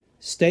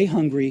Stay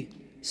hungry,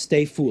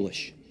 stay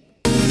foolish.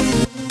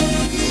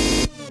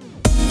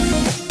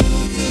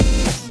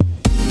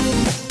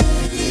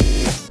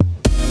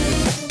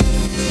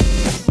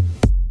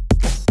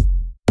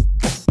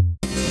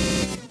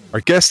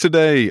 Our guest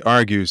today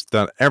argues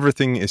that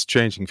everything is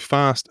changing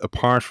fast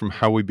apart from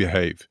how we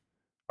behave.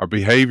 Our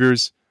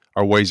behaviors,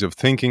 our ways of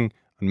thinking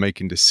and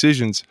making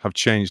decisions have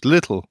changed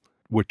little,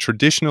 with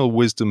traditional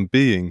wisdom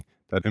being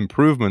that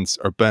improvements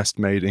are best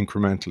made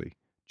incrementally.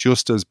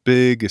 Just as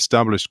big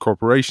established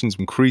corporations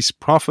increase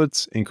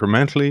profits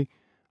incrementally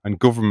and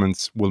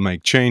governments will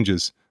make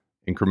changes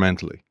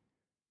incrementally.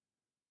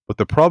 But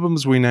the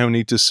problems we now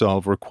need to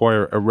solve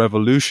require a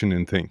revolution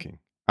in thinking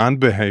and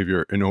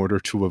behavior in order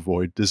to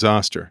avoid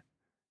disaster.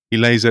 He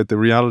lays out the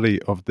reality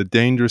of the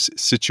dangerous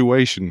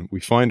situation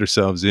we find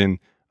ourselves in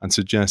and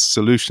suggests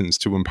solutions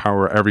to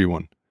empower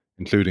everyone,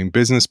 including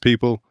business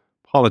people,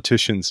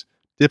 politicians,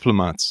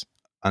 diplomats,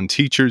 and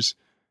teachers,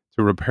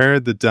 to repair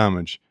the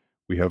damage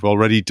we have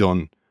already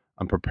done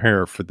and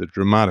prepare for the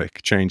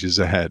dramatic changes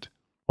ahead.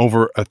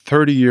 Over a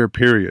 30-year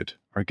period,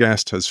 our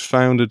guest has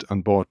founded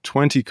and bought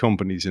 20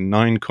 companies in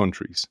 9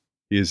 countries.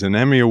 He is an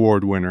Emmy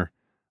Award winner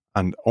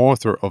and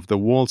author of the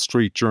Wall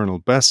Street Journal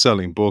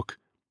best-selling book,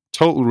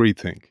 Total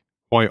Rethink: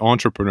 Why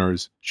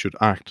Entrepreneurs Should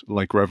Act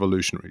Like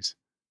Revolutionaries.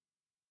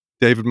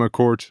 David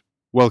McCourt,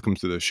 welcome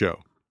to the show.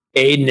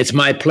 Aidan, it's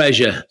my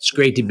pleasure. It's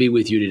great to be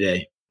with you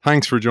today.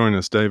 Thanks for joining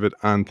us, David,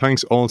 and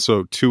thanks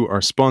also to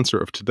our sponsor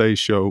of today's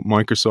show,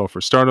 Microsoft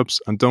for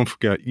Startups. And don't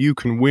forget, you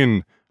can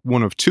win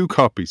one of 2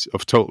 copies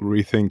of Total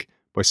Rethink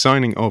by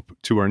signing up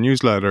to our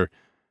newsletter,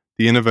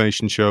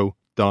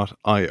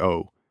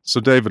 theinnovationshow.io. So,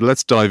 David,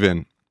 let's dive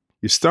in.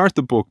 You start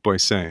the book by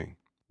saying,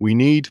 we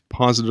need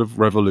positive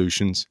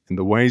revolutions in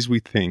the ways we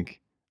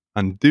think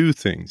and do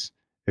things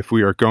if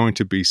we are going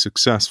to be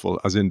successful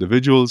as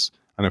individuals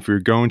and if we're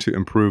going to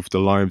improve the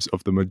lives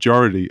of the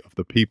majority of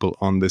the people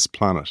on this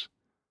planet.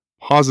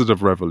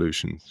 Positive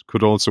revolutions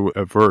could also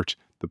avert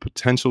the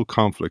potential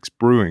conflicts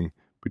brewing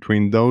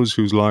between those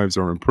whose lives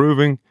are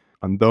improving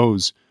and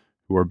those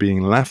who are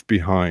being left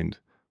behind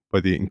by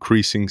the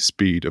increasing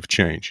speed of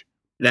change.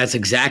 That's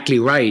exactly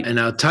right. And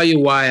I'll tell you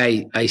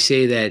why I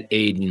say that,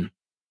 Aidan.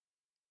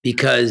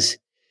 Because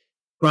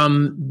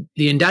from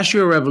the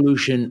Industrial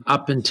Revolution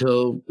up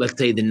until, let's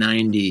say, the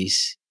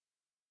 90s,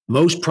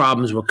 most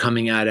problems were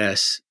coming at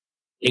us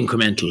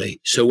incrementally.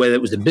 So whether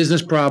it was a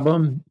business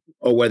problem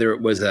or whether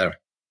it was a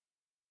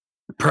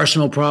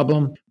personal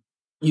problem,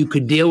 you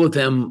could deal with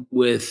them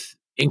with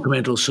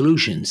incremental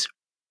solutions.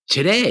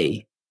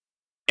 Today,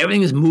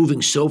 everything is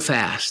moving so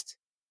fast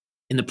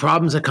and the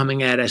problems are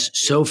coming at us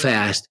so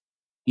fast,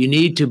 you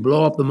need to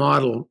blow up the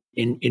model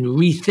and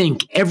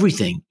rethink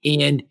everything.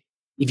 And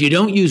if you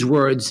don't use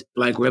words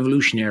like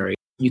revolutionary,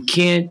 you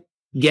can't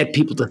get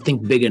people to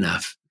think big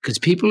enough because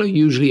people are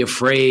usually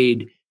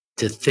afraid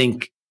to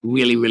think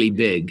really, really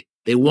big.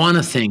 They want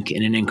to think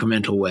in an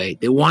incremental way.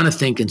 They want to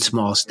think in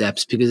small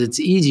steps because it's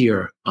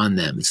easier on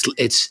them.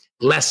 It's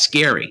less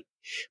scary,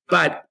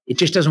 but it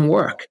just doesn't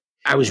work.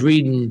 I was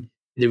reading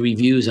the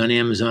reviews on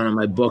Amazon on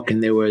my book,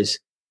 and there was,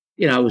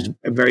 I was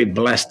very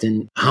blessed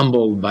and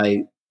humbled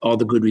by all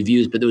the good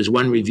reviews, but there was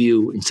one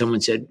review and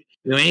someone said,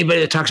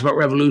 anybody that talks about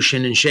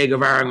revolution and Che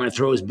Guevara, I'm going to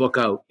throw his book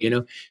out,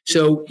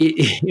 So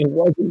it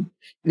wasn't,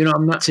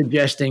 I'm not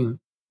suggesting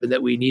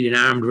that we need an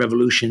armed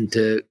revolution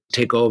to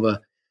take over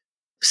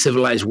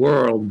civilized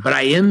world, but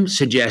I am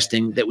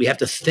suggesting that we have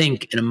to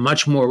think in a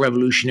much more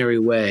revolutionary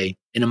way,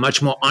 in a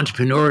much more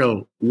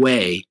entrepreneurial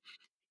way.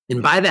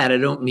 And by that, I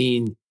don't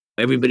mean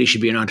everybody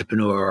should be an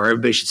entrepreneur or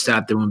everybody should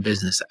start their own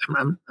business.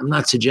 I'm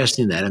not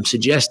suggesting that. I'm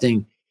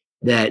suggesting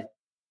that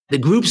the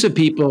groups of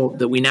people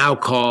that we now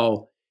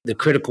call the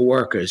critical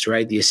workers,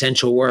 right? The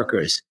essential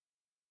workers,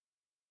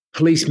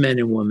 policemen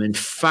and women,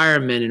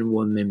 firemen and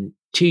women,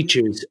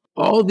 teachers,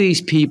 all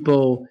these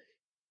people,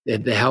 the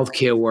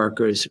healthcare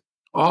workers,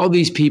 all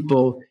these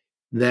people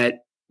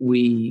that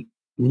we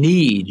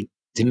need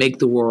to make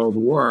the world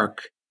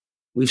work,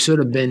 we've sort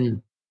of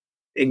been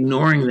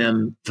ignoring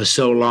them for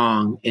so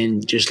long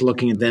and just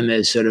looking at them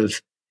as sort of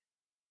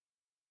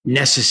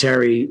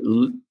necessary,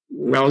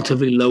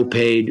 relatively low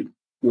paid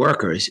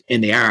workers.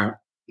 And they are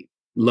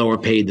lower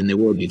paid than they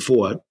were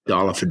before,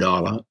 dollar for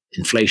dollar,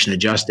 inflation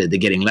adjusted. They're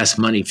getting less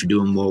money for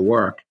doing more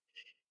work.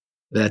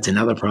 But that's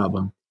another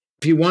problem.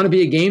 If you want to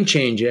be a game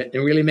changer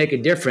and really make a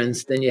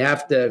difference, then you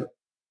have to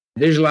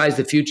visualize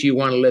the future you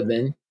want to live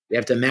in. You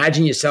have to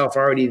imagine yourself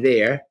already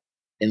there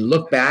and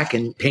look back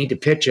and paint a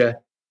picture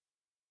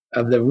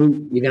of the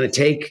route you're going to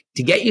take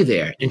to get you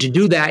there. And to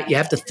do that, you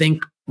have to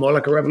think more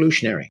like a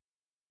revolutionary.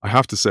 I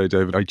have to say,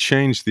 David, I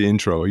changed the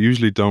intro. I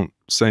usually don't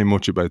say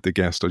much about the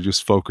guest. I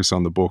just focus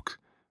on the book.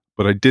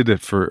 But I did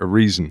it for a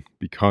reason,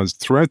 because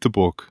throughout the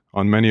book,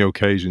 on many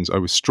occasions, I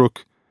was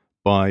struck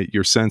by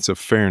your sense of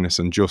fairness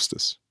and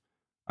justice.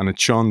 And it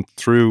shone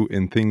through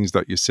in things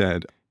that you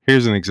said.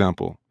 Here's an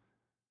example.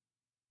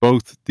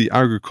 Both the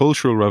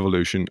agricultural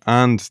revolution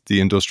and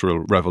the industrial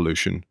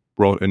revolution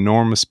brought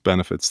enormous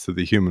benefits to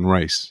the human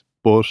race,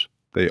 but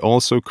they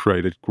also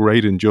created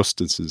great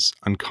injustices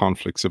and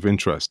conflicts of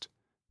interest.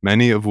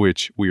 many of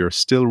which we are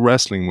still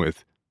wrestling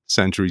with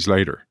centuries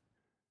later.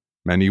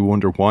 Many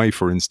wonder why,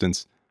 for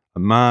instance, a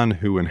man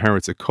who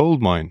inherits a coal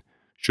mine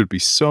should be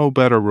so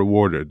better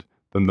rewarded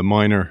than the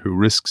miner who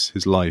risks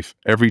his life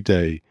every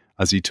day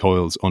as he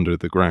toils under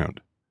the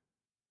ground.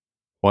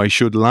 Why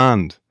should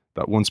land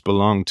that once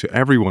belonged to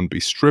everyone be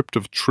stripped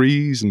of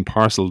trees and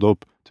parcelled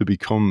up to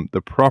become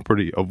the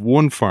property of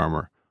one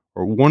farmer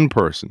or one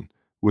person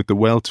with the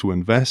wealth to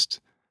invest,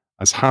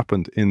 as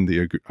happened in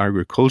the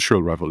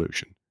agricultural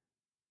revolution?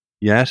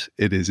 Yet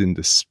it is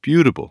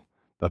indisputable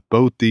that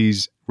both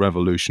these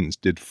revolutions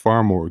did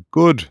far more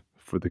good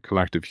for the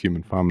collective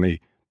human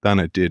family than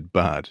it did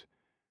bad.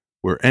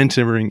 We're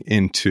entering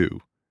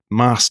into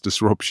mass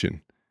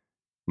disruption,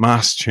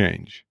 mass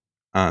change,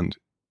 and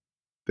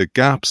the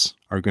gaps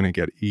are going to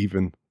get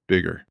even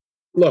bigger.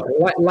 Look,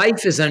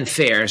 life is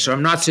unfair, so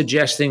I'm not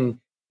suggesting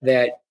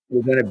that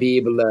we're going to be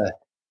able to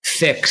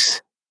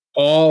fix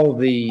all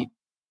the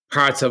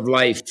parts of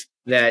life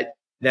that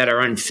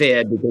are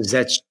unfair, because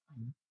that's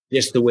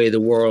just the way the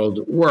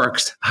world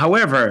works.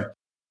 However,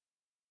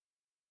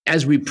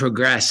 as we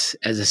progress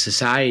as a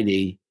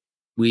society,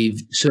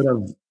 we've sort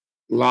of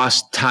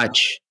lost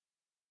touch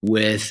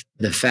with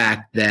the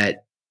fact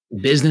that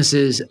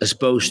businesses are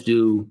supposed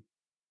to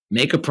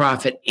make a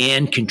profit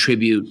and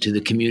contribute to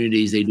the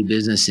communities they do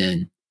business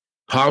in.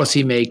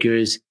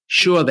 Policymakers,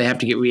 sure, they have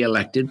to get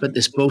reelected, but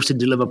they're supposed to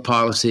deliver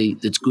policy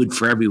that's good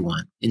for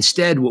everyone.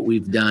 Instead, what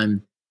we've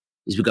done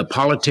is we've got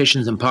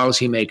politicians and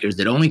policymakers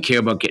that only care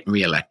about getting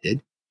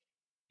reelected.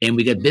 And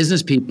we got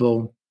business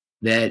people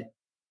that,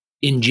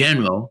 in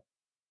general,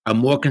 are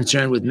more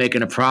concerned with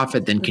making a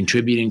profit than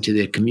contributing to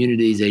the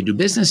communities they do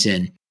business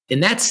in.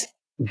 And that's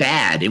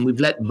bad. And we've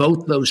let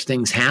both those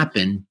things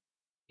happen.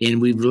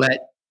 And we've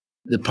let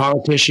the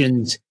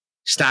politicians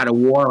start a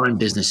war on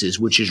businesses,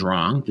 which is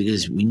wrong,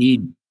 because we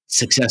need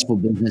successful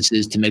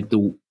businesses to make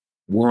the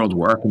world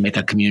work and make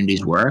our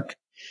communities work.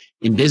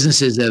 And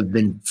businesses have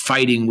been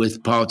fighting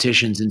with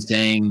politicians and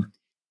saying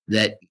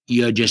that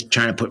you're just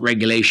trying to put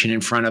regulation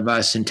in front of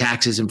us and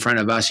taxes in front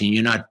of us, and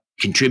you're not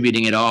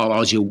contributing at all.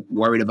 All you're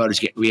worried about is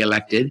getting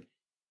reelected.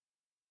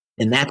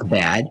 And that's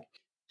bad.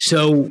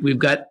 So we've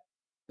got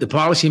the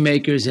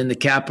policymakers and the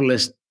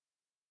capitalists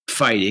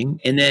fighting.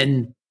 And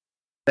then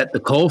at the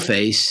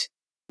coalface,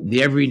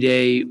 the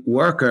everyday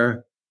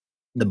worker,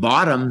 the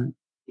bottom,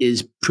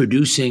 is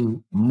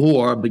producing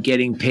more but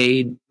getting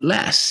paid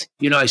less.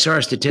 I saw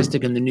a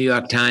statistic in the New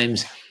York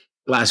Times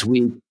last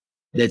week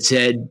that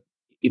said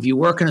if you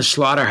work in a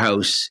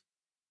slaughterhouse,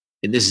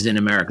 and this is in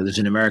America, there's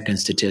an American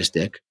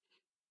statistic,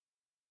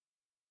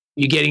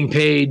 you're getting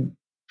paid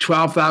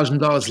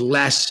 $12,000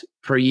 less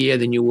per year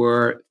than you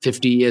were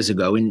 50 years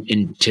ago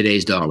in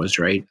today's dollars,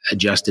 right?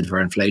 Adjusted for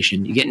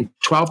inflation. You're getting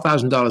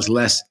 $12,000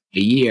 less a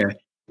year.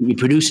 You're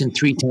producing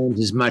 3 times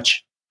as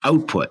much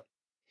output.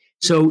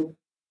 So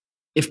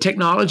if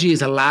technology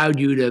has allowed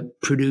you to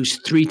produce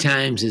 3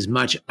 times as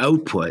much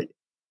output,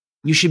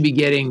 you should be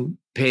getting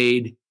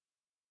paid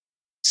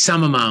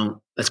some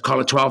amount, let's call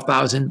it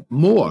 12,000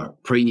 more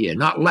per year,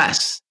 not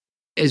less.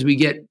 As we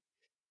get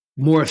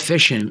more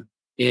efficient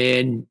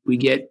and we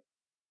get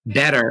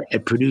better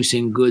at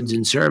producing goods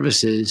and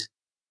services,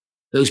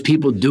 those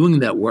people doing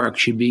that work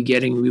should be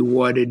getting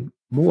rewarded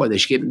more. They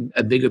should get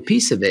a bigger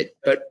piece of it.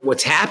 But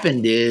what's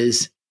happened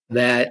is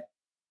that,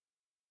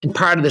 and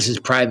part of this is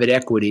private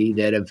equity,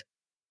 that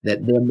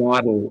their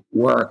model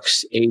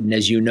works, Aiden,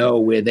 as you know,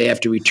 where they have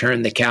to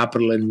return the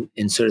capital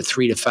in sort of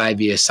 3 to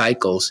 5 year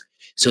cycles.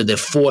 So they're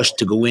forced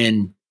to go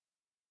in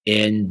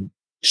and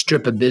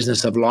strip a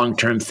business of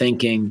long-term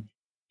thinking.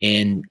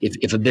 And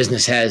if a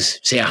business has,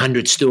 say,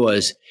 100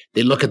 stores,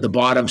 they look at the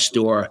bottom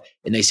store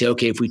and they say,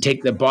 okay, if we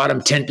take the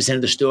bottom 10%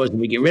 of the stores and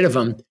we get rid of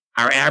them,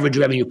 our average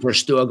revenue per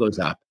store goes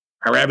up.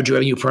 Our average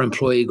revenue per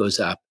employee goes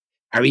up.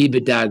 Our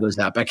EBITDA goes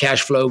up. Our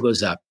cash flow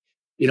goes up.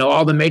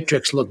 All the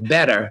metrics look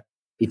better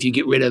if you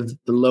get rid of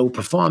the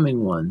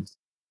low-performing ones.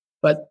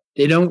 But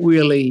they don't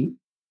really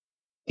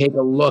take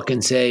a look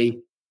and say,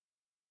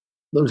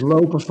 those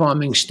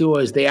low-performing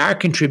stores, they are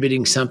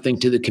contributing something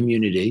to the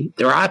community.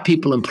 There are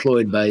people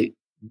employed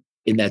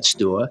in that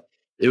store.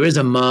 There is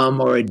a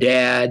mom or a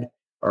dad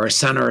or a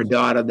son or a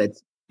daughter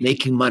that's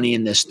making money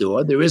in this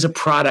store. There is a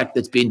product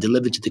that's being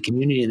delivered to the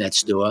community in that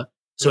store.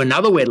 So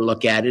another way to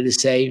look at it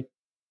is say,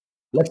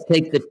 let's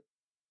take the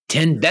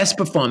 10 best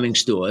performing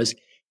stores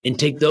and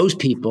take those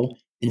people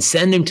and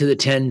send them to the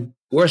 10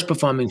 worst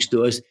performing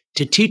stores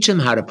to teach them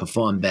how to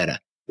perform better.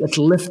 Let's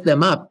lift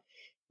them up.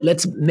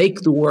 Let's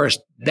make the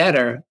worst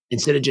better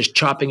instead of just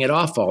chopping it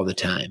off all the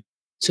time.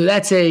 So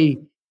that's a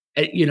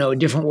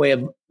different way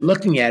of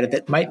looking at it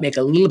that might make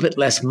a little bit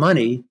less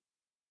money,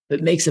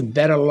 but makes a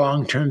better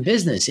long-term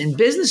business. And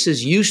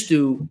businesses used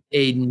to,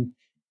 Aiden,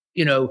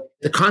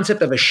 the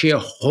concept of a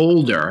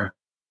shareholder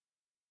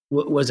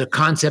was a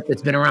concept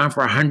that's been around for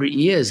 100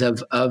 years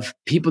of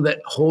people that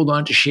hold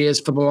on to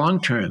shares for the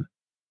long term.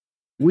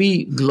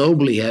 We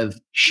globally have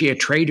share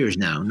traders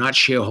now, not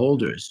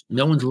shareholders.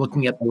 No one's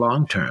looking at the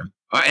long term.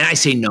 And I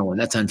say no one,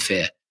 that's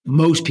unfair.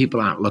 Most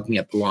people aren't looking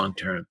at the long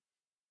term.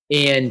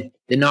 And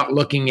they're not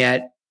looking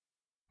at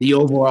the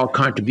overall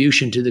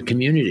contribution to the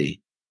community.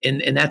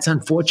 And that's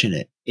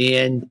unfortunate.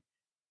 And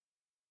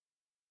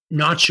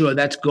not sure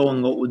that's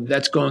going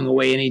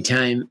away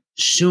anytime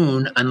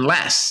soon,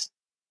 unless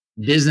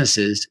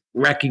businesses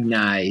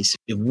recognize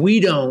if we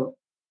don't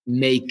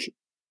make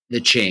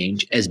the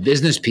change as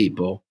business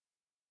people,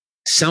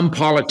 some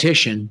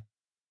politician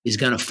is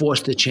going to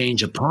force the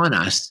change upon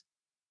us.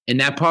 And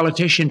that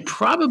politician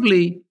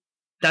probably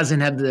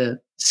doesn't have the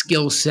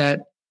skill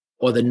set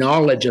or the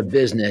knowledge of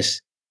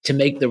business to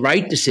make the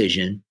right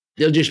decision.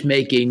 They'll just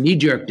make a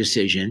knee-jerk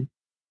decision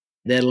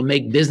that'll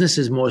make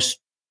businesses more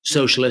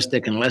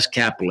socialistic and less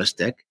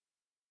capitalistic,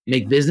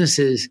 make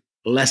businesses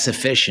less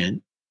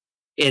efficient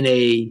in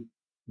a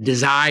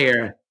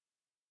desire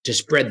to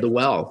spread the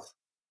wealth,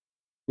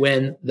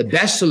 when the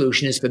best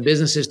solution is for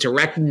businesses to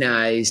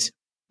recognize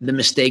the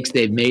mistakes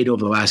they've made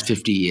over the last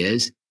 50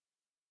 years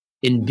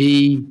and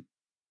be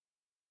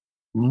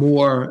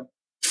more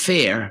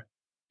fair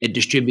at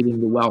distributing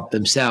the wealth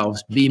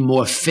themselves, be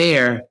more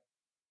fair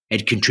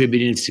at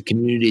contributing to the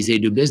communities they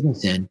do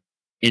business in,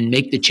 and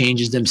make the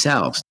changes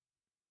themselves.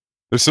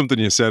 There's something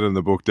you said in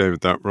the book,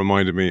 David, that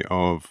reminded me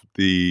of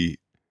the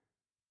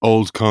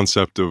old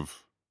concept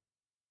of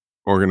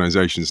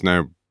organizations.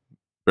 Now,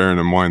 bearing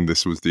in mind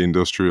this was the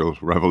Industrial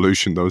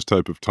Revolution, those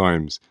type of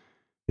times.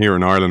 Here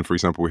in Ireland, for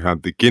example, we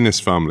had the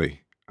Guinness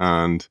family,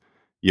 and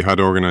you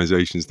had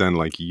organizations then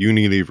like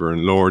Unilever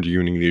and Lord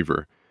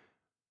Unilever.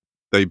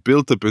 They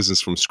built the business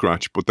from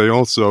scratch, but they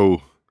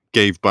also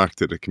gave back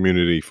to the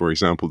community. For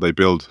example, they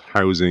built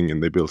housing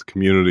and they built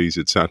communities,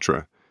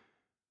 etc.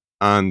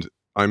 And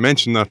I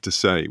mention that to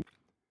say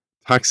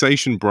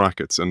taxation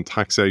brackets and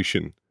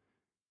taxation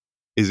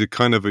is a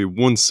kind of a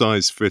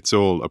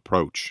one-size-fits-all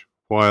approach.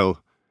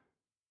 While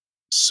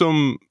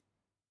some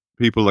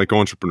people like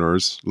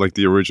entrepreneurs, like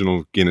the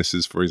original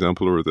Guinnesses, for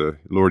example, or the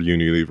Lord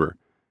Unilever,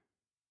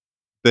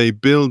 they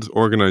build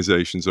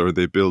organizations or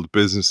they build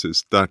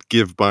businesses that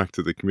give back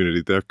to the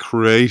community. They're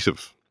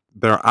creative,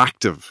 they're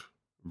active,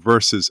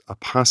 versus a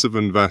passive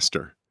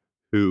investor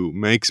who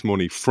makes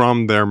money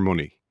from their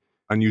money.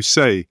 And you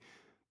say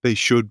they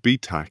should be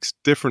taxed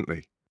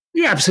differently.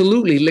 Yeah,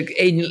 absolutely. Look,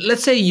 Aiden,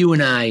 let's say you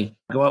and I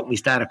go out and we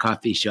start a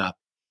coffee shop,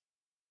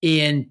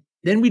 and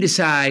then we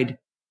decide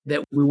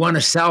that we want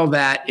to sell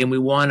that, and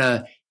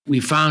we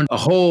found a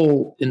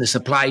hole in the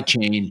supply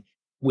chain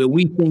where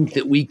we think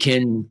that we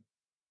can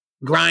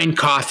grind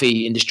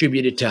coffee and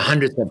distribute it to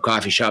hundreds of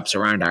coffee shops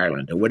around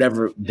Ireland or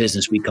whatever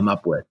business we come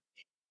up with.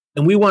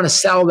 And we want to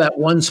sell that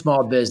one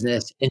small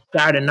business and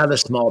start another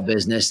small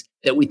business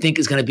that we think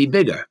is going to be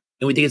bigger.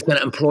 And we think it's going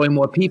to employ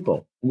more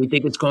people. And we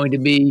think it's going to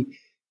be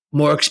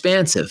more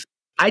expansive.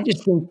 I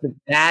just think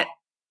that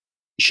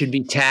should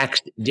be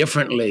taxed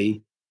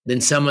differently than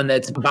someone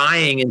that's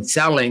buying and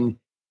selling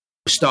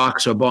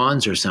stocks or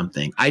bonds or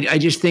something. I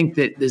just think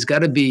that there's got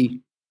to be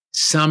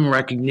some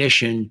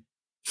recognition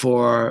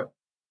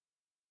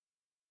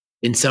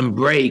in some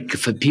break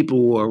for people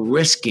who are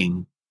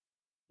risking.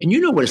 And you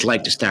know what it's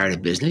like to start a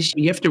business.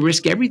 You have to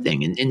risk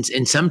everything.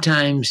 And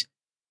sometimes,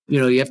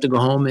 you have to go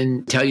home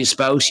and tell your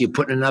spouse you're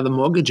putting another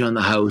mortgage on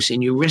the house,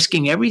 and you're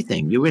risking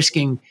everything. You're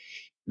risking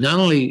not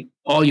only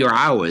all your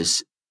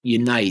hours,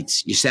 your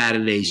nights, your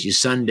Saturdays, your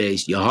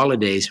Sundays, your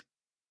holidays,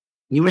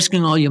 you're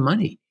risking all your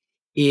money.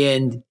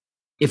 And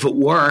if it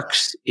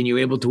works and you're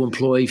able to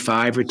employ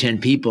 5 or 10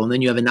 people, and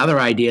then you have another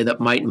idea that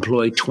might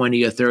employ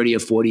 20 or 30 or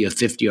 40 or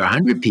 50 or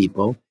 100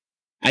 people,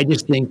 I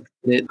just think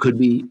there could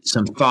be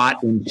some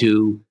thought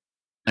into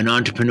an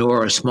entrepreneur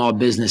or a small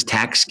business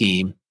tax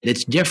scheme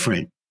that's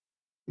different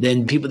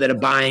than people that are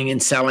buying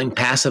and selling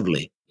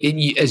passively.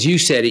 As you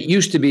said, it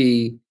used to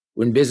be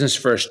when business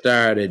first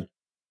started,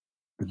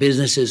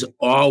 businesses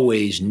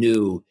always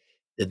knew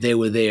that they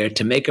were there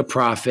to make a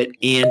profit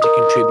and to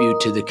contribute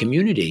to the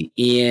community.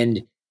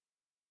 And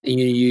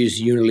you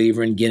use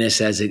Unilever and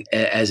Guinness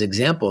as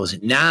examples.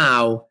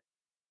 Now,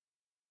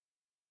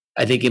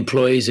 I think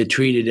employees are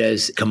treated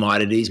as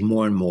commodities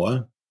more and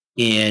more.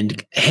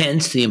 And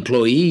hence, the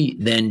employee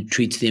then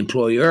treats the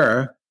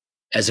employer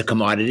as a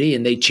commodity,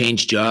 and they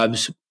change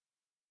jobs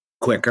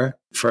quicker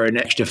for an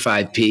extra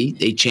 5p.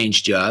 They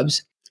change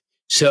jobs.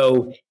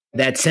 So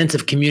that sense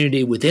of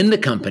community within the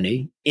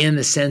company and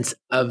the sense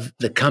of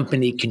the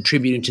company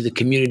contributing to the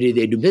community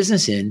they do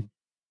business in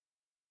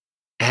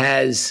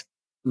has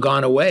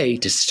gone away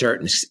to a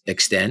certain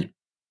extent.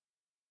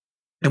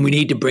 And we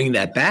need to bring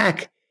that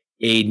back,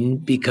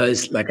 Aiden,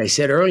 because like I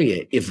said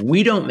earlier, if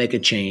we don't make a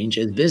change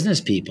as business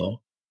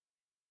people,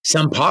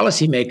 some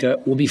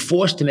policymaker will be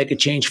forced to make a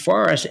change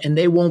for us, and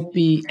they won't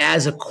be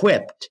as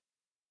equipped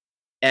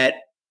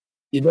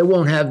they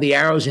won't have the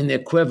arrows in their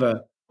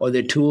quiver or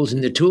their tools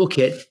in the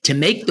toolkit to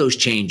make those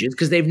changes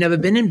because they've never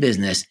been in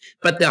business.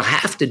 But they'll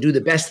have to do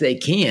the best they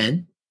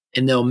can,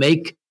 and they'll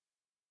make,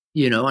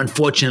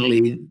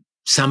 unfortunately,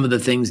 some of the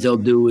things they'll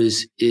do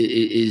is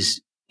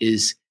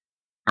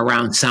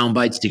around sound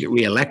bites to get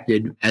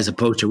reelected as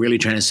opposed to really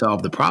trying to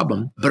solve the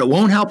problem. But it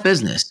won't help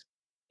business,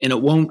 and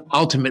it won't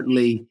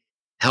ultimately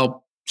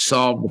help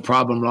solve the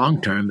problem long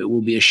term. It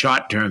will be a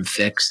short term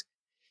fix.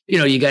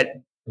 You got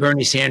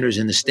Bernie Sanders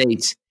in the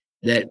States.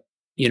 that,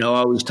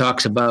 always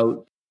talks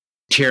about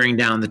tearing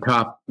down the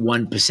top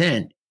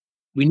 1%.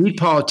 We need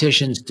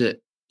politicians to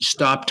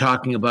stop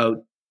talking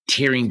about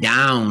tearing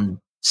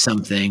down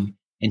something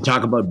and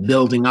talk about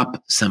building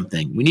up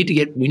something. We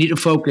need to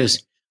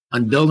focus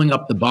on building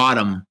up the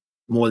bottom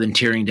more than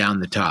tearing down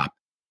the top.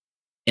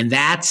 And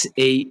that's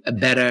a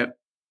better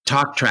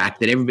talk track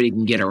that everybody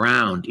can get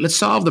around. Let's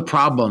solve the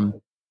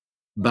problem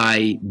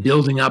by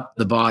building up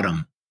the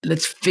bottom.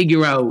 Let's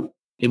figure out,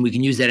 and we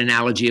can use that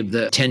analogy of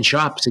the 10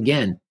 shops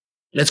again.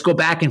 Let's go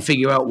back and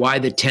figure out why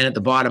the 10 at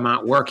the bottom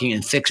aren't working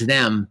and fix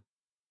them.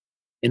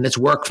 And let's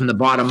work from the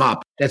bottom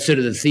up. That's sort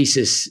of the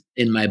thesis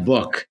in my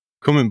book.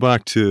 Coming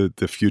back to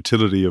the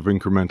futility of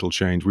incremental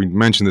change, we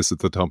mentioned this at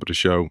the top of the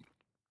show.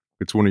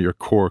 It's one of your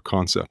core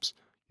concepts.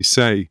 You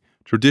say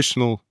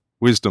traditional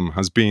wisdom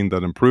has been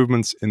that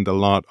improvements in the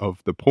lot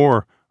of the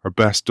poor are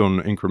best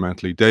done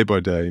incrementally, day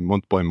by day,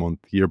 month by month,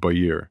 year by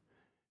year.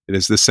 It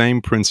is the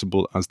same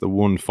principle as the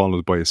one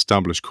followed by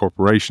established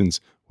corporations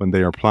when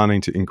they are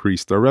planning to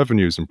increase their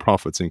revenues and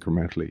profits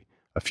incrementally,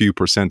 a few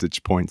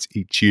percentage points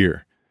each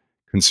year.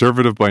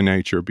 Conservative by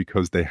nature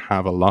because they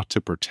have a lot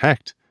to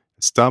protect,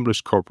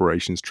 established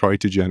corporations try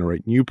to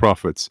generate new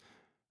profits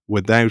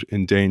without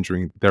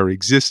endangering their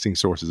existing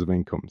sources of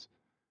incomes,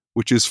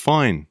 which is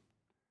fine.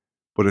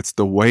 But it's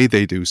the way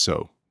they do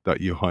so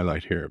that you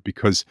highlight here,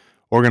 because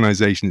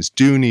organizations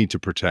do need to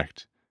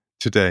protect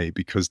today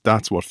because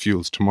that's what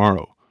fuels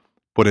tomorrow.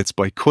 But it's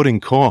by cutting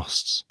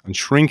costs and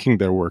shrinking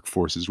their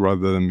workforces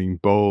rather than being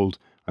bold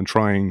and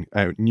trying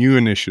out new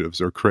initiatives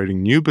or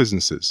creating new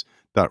businesses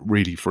that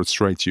really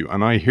frustrates you.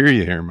 And I hear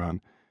you here,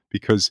 man,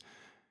 because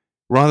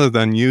rather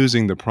than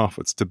using the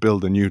profits to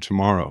build a new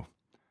tomorrow,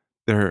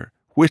 they're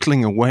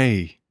whittling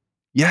away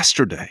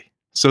yesterday.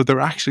 So they're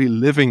actually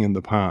living in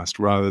the past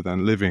rather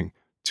than living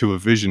to a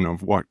vision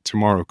of what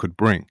tomorrow could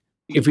bring.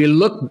 If you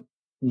look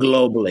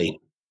globally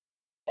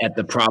at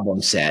the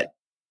problem set,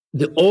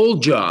 the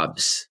old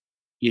jobs,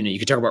 you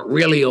can talk about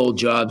really old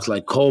jobs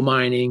like coal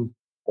mining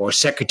or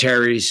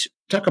secretaries.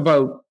 Talk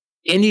about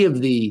any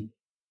of the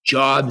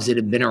jobs that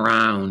have been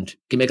around. You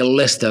can make a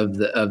list of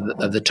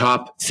the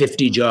top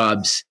 50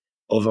 jobs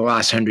over the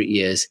last 100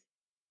 years.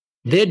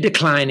 They're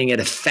declining at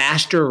a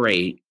faster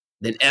rate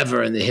than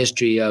ever in the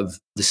history of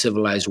the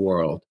civilized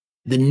world.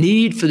 The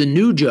need for the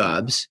new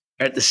jobs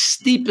are at the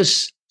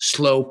steepest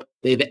slope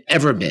they've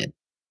ever been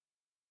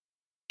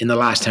in the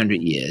last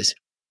 100 years.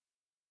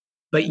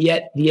 But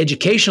yet the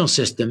educational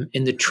system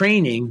and the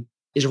training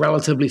is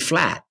relatively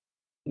flat.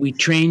 We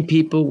train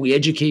people, we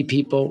educate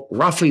people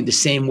roughly the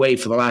same way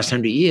for the last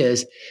 100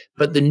 years,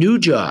 but the new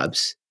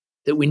jobs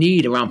that we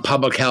need around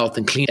public health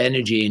and clean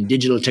energy and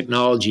digital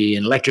technology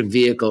and electric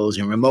vehicles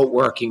and remote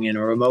working and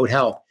remote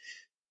health,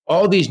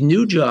 all these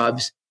new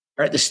jobs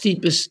are at the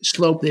steepest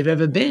slope they've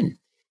ever been.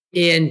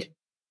 And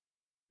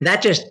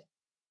that just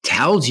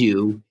tells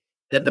you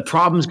that the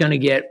problem's going to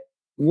get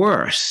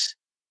worse,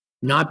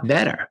 not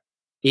better.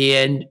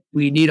 And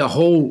we need a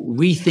whole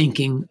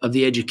rethinking of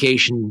the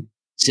education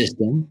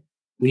system.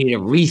 We need a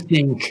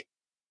rethink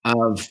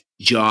of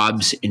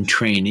jobs and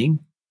training.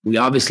 We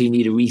obviously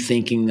need a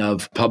rethinking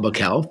of public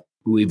health.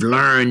 We've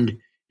learned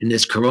in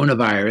this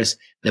coronavirus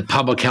that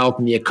public health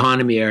and the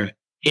economy are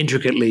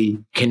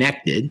intricately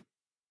connected.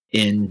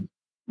 And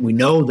we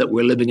know that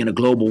we're living in a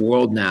global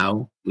world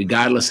now,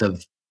 regardless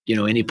of,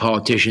 any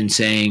politician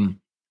saying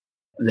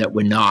that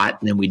we're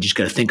not, and then we just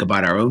got to think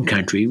about our own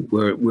country.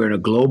 We're in a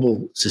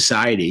global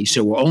society,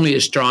 so we're only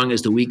as strong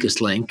as the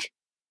weakest link,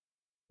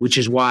 which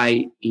is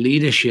why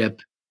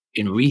leadership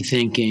in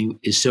rethinking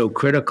is so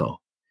critical.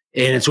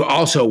 And it's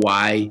also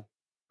why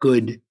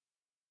good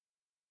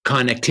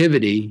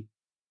connectivity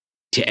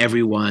to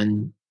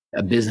everyone,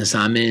 a business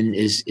I'm in,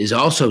 is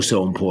also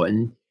so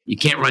important. You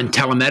can't run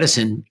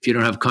telemedicine if you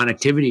don't have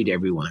connectivity to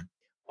everyone.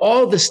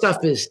 All this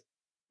stuff is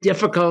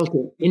difficult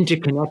and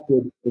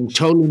interconnected and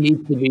totally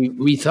needs to be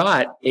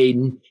rethought,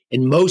 Aiden.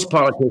 And most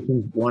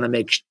politicians want to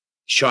make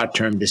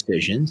short-term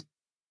decisions,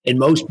 and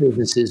most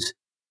businesses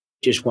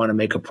just want to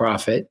make a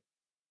profit.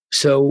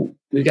 So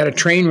we've got a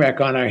train wreck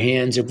on our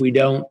hands if we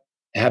don't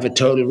have a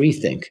total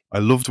rethink. I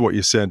loved what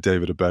you said,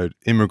 David, about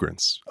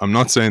immigrants. I'm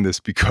not saying this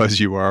because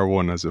you are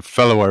one. As a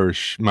fellow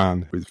Irish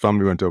man whose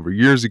family went over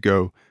years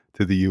ago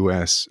to the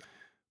US,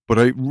 but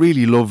I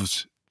really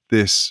loved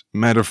this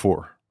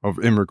metaphor of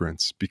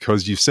immigrants,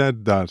 because you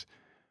said that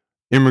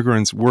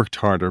immigrants worked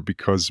harder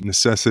because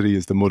necessity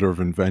is the mother of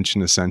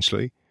invention,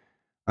 essentially,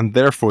 and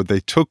therefore they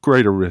took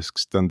greater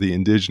risks than the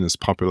indigenous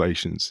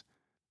populations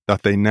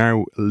that they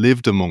now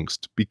lived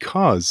amongst,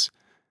 because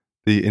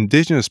the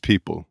indigenous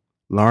people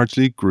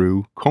largely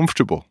grew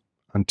comfortable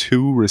and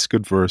too risk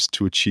adverse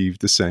to achieve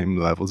the same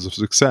levels of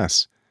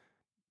success.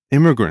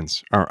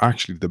 Immigrants are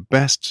actually the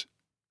best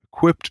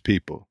equipped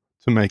people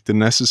to make the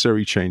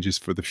necessary changes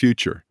for the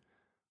future.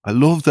 I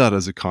love that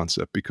as a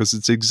concept because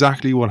it's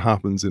exactly what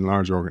happens in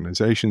large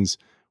organizations,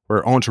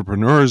 where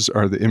entrepreneurs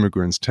are the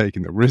immigrants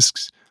taking the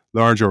risks.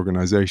 Large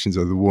organizations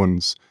are the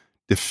ones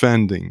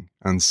defending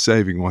and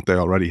saving what they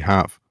already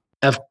have.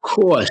 Of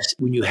course,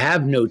 when you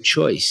have no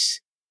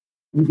choice,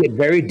 you get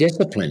very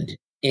disciplined.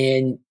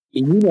 And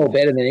you know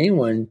better than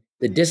anyone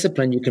the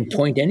discipline. You can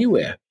point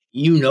anywhere.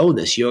 You know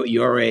this.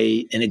 You're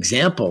an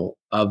example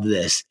of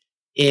this.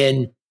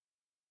 And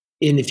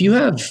if you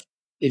have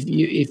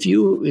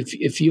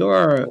if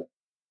you're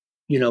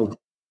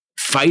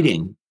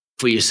fighting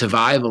for your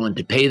survival and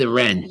to pay the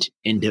rent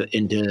and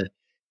to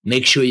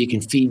make sure you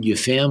can feed your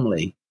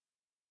family,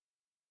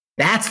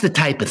 that's the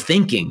type of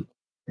thinking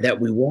that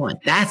we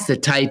want. That's the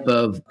type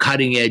of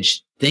cutting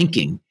edge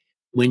thinking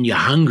when you're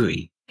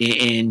hungry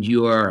and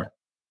you're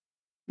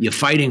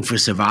fighting for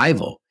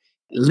survival,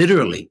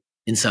 literally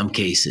in some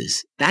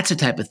cases. That's the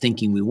type of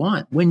thinking we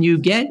want. When you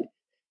get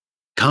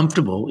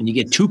comfortable and you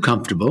get too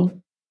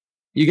comfortable,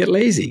 you get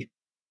lazy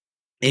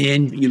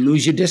and you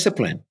lose your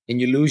discipline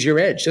and you lose your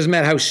edge. Doesn't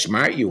matter how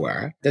smart you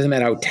are. Doesn't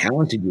matter how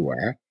talented you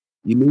are.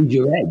 You lose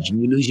your edge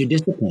and you lose your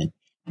discipline.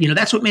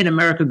 That's what made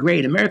America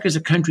great. America is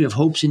a country of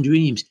hopes and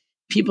dreams.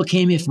 People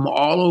came here from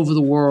all over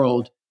the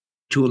world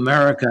to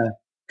America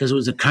because it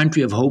was a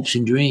country of hopes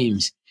and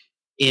dreams.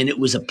 And it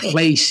was a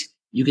place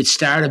you could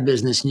start a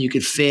business and you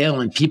could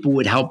fail and people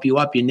would help you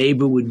up. Your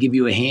neighbor would give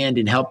you a hand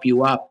and help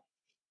you up.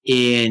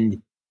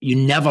 And you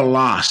never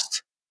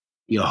lost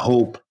your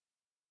hope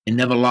and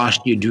never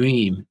lost your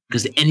dream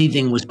because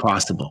anything was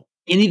possible.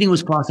 Anything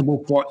was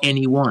possible for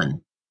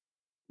anyone.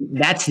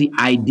 That's the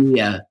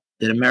idea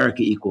that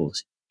America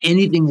equals.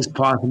 Anything is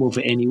possible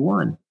for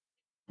anyone.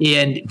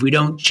 And if we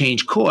don't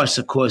change course,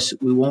 of course,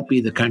 we won't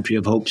be the country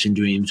of hopes and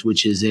dreams,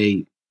 which is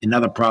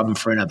another problem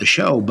for another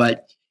show.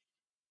 But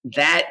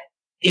that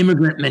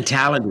immigrant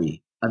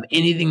mentality of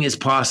anything is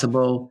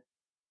possible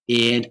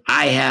and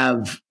I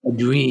have a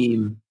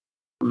dream,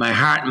 my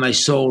heart and my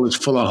soul is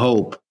full of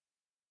hope.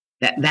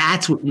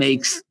 That's what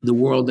makes the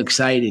world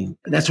exciting.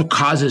 That's what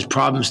causes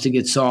problems to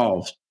get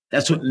solved.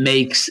 That's what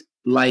makes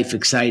life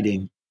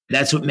exciting.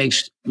 That's what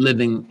makes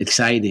living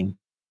exciting.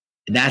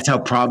 That's how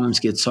problems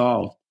get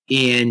solved.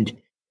 And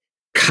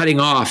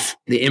cutting off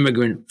the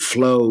immigrant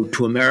flow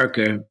to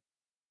America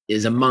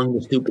is among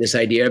the stupidest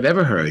idea I've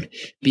ever heard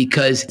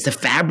because it's the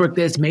fabric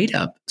that it's made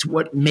of. It's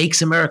what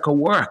makes America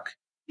work.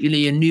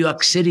 In New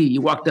York City, you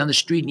walk down the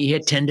street and you hear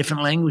 10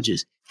 different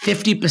languages.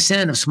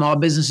 50% of small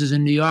businesses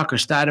in New York are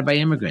started by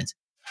immigrants.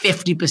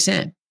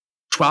 50%.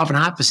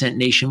 12.5%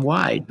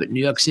 nationwide, but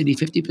New York City,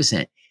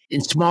 50%.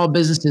 And small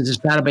businesses are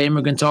started by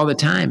immigrants all the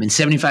time. And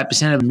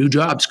 75% of new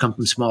jobs come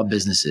from small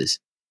businesses.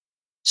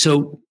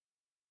 So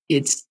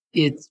it's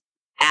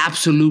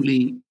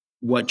absolutely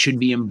what should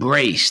be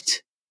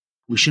embraced.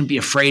 We shouldn't be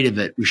afraid of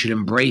it. We should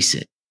embrace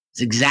it.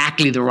 It's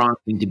exactly the wrong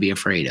thing to be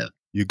afraid of.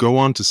 You go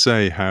on to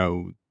say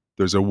how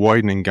there's a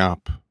widening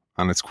gap,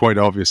 and it's quite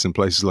obvious in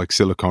places like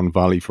Silicon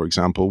Valley, for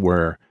example,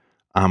 where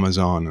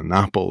Amazon and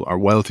Apple are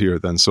wealthier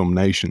than some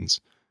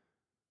nations.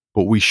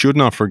 But we should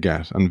not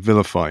forget and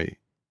vilify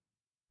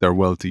their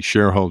wealthy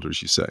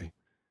shareholders, you say.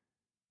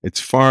 It's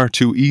far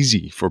too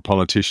easy for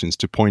politicians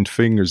to point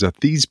fingers at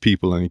these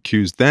people and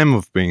accuse them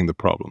of being the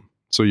problem.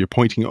 So you're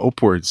pointing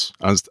upwards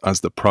as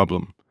the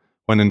problem,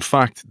 when in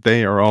fact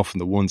they are often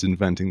the ones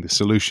inventing the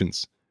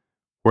solutions.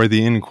 Where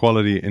the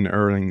inequality in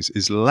earnings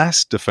is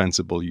less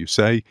defensible, you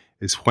say,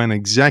 is when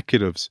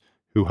executives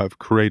who have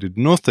created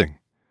nothing,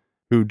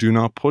 who do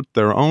not put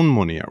their own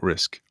money at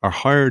risk, are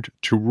hired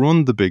to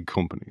run the big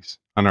companies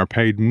and are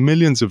paid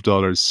millions of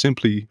dollars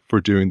simply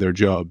for doing their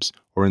jobs,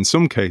 or in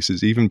some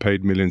cases even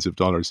paid millions of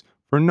dollars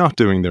for not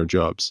doing their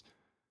jobs.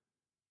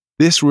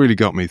 This really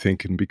got me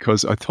thinking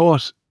because I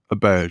thought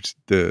about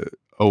the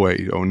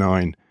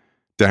 08-09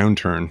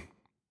 downturn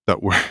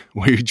that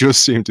we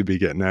just seem to be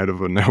getting out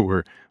of, and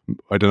now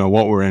I don't know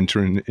what we're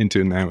entering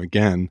into now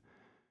again.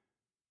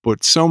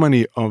 But so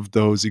many of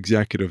those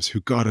executives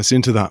who got us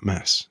into that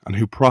mess and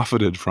who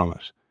profited from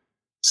it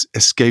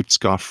escaped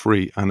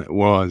scot-free, and it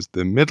was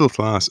the middle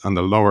class and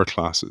the lower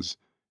classes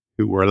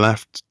who were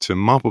left to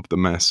mop up the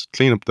mess,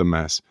 clean up the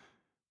mess,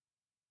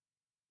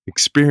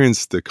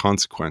 experience the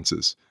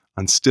consequences,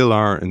 and still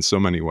are in so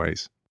many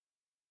ways.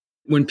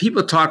 When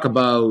people talk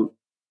about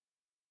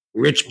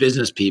rich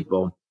business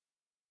people,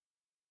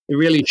 it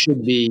really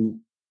should be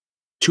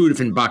two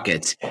different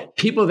buckets.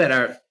 People that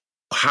are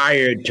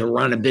hired to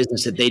run a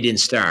business that they didn't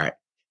start.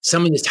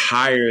 Someone that's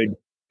hired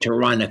to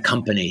run a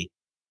company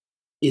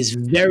is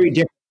very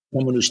different from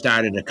someone who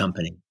started a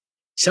company.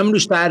 Someone who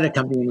started a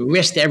company and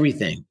risked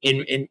everything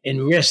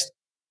and risked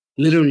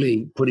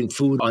literally putting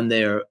food on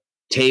their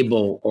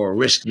table or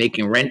risked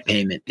making rent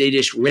payment. They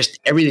just risked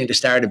everything to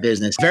start a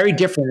business. Very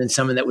different than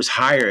someone that was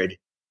hired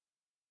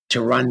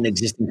to run an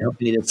existing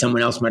company that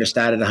someone else might have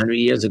started 100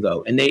 years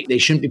ago. And they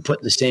shouldn't be put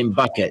in the same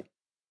bucket.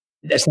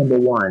 That's number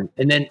one.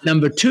 And then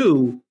number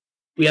two,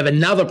 we have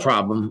another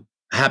problem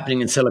happening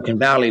in Silicon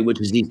Valley,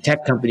 which is these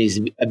tech companies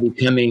are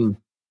becoming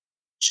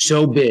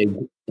so big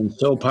and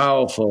so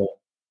powerful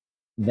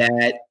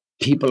that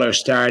people are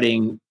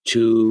starting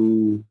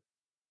to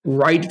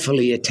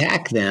rightfully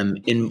attack them.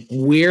 And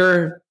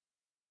where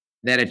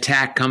that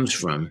attack comes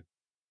from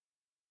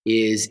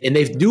is, and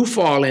they do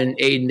fall in,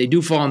 Aiden, they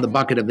do fall in the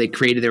bucket of they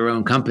created their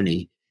own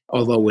company,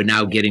 although we're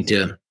now getting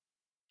to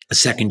a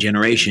second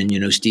generation.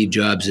 Steve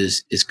Jobs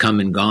is come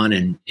and gone,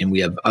 and we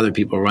have other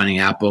people running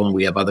Apple, and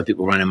we have other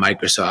people running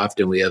Microsoft,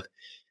 and we have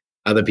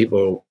other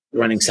people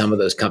running some of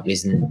those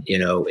companies, and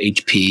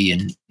HP,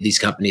 and these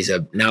companies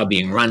are now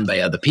being run by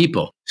other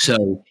people.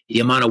 So the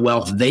amount of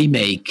wealth they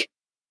make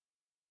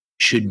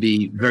should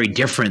be very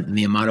different than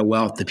the amount of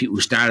wealth the people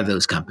who started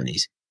those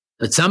companies.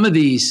 But some of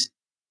these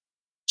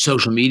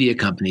social media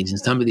companies and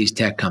some of these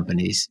tech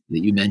companies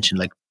that you mentioned,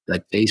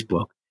 like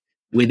Facebook,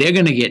 where they're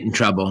going to get in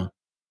trouble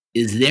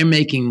is they're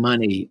making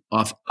money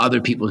off other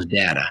people's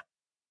data.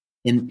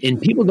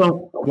 And people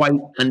don't quite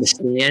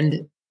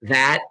understand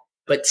that,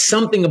 but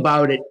something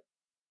about it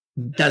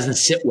doesn't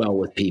sit well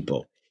with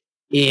people.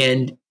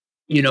 And,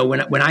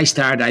 when I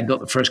started, I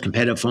built the first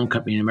competitive phone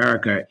company in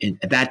America. And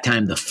at that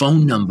time, the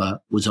phone number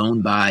was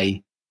owned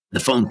by the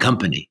phone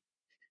company.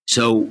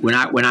 So when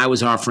I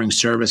was offering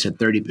service at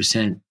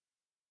 30%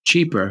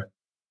 cheaper,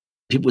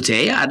 people would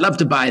say, yeah, I'd love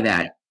to buy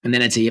that. And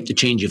then I'd say, you have to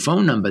change your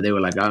phone number. They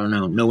were like, I don't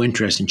know, no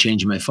interest in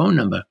changing my phone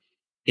number.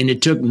 And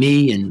it took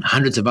me and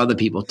hundreds of other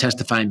people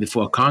testifying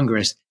before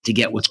Congress to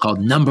get what's called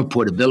number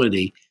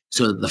portability,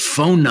 so that the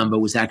phone number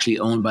was actually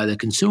owned by the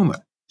consumer.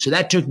 So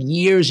that took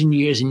years and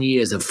years and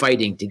years of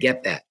fighting to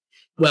get that.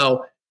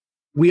 Well,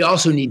 we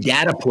also need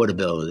data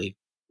portability,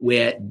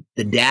 where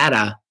the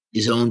data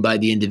is owned by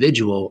the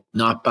individual,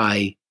 not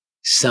by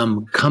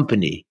some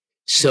company,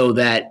 so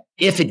that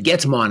if it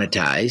gets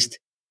monetized,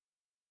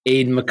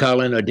 Aidan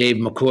McCullen or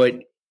David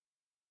McCourt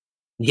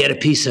get a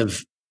piece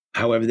of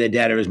however their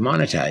data is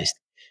monetized.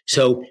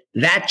 So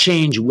that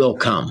change will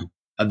come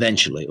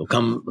eventually.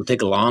 It'll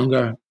take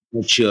longer.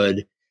 It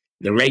should.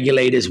 The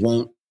regulators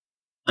won't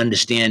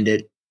understand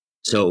it.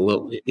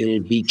 So it'll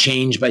be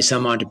changed by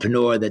some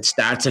entrepreneur that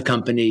starts a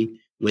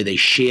company where they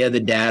share the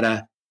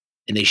data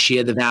and they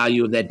share the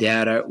value of that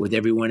data with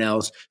everyone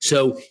else.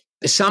 So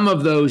some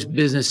of those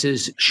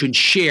businesses should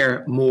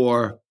share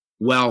more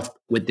wealth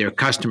with their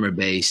customer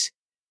base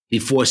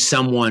before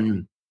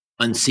someone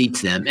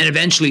unseats them. And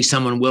eventually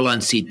someone will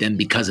unseat them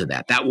because of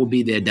that. That will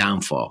be their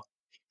downfall.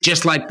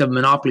 Just like the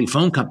monopoly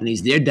phone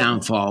companies, their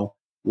downfall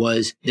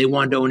was they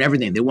wanted to own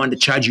everything. They wanted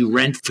to charge you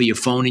rent for your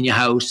phone in your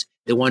house.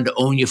 They wanted to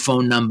own your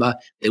phone number.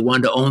 They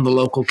wanted to own the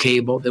local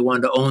cable. They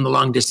wanted to own the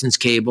long distance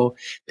cable.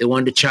 They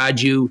wanted to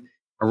charge you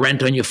a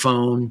rent on your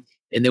phone.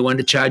 And they wanted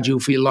to charge you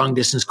for your long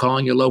distance call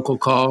and your local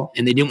call.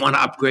 And they didn't want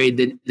to upgrade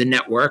the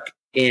network.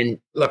 And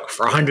look,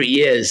 for 100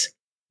 years,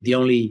 the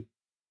only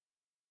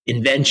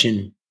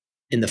invention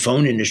in the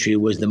phone industry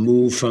was the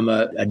move from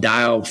a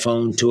dial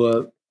phone to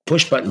a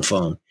push button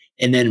phone.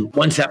 And then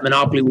once that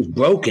monopoly was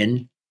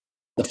broken,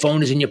 the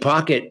phone is in your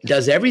pocket,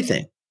 does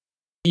everything.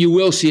 You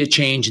will see a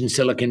change in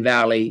Silicon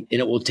Valley,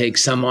 and it will take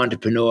some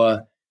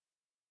entrepreneur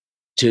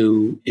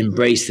to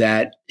embrace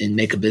that and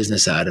make a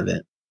business out of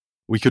it.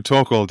 We could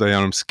talk all day,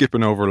 and I'm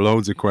skipping over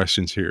loads of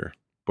questions here,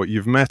 but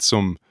you've met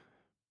some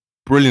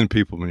brilliant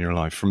people in your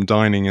life, from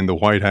dining in the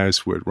White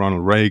House with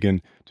Ronald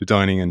Reagan to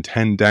dining in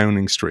 10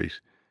 Downing Street.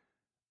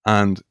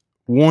 And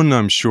one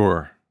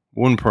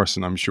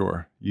person I'm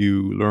sure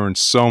you learned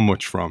so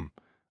much from,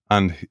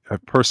 and a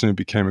person who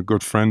became a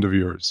good friend of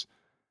yours,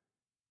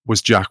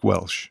 was Jack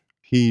Welch.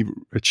 He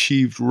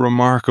achieved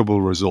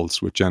remarkable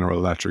results with General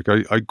Electric.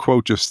 I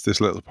quote just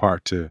this little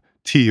part to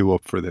tee you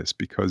up for this,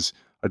 because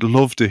I'd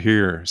love to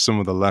hear some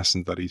of the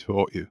lessons that he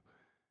taught you.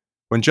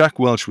 When Jack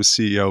Welch was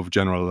CEO of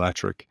General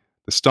Electric,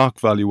 the stock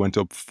value went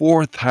up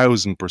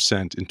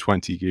 4,000% in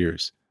 20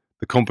 years.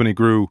 The company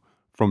grew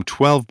from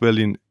 12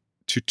 billion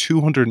to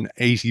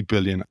 280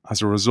 billion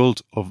as a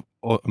result of,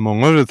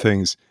 among other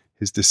things,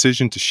 his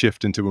decision to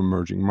shift into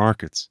emerging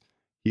markets.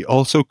 He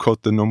also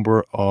cut the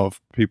number of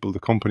people the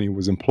company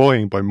was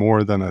employing by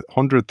more than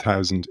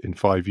 100,000 in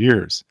 5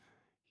 years.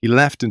 He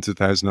left in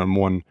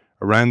 2001,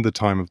 around the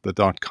time of the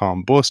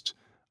dot-com bust,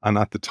 and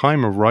at the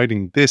time of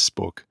writing this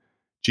book,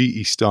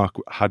 GE stock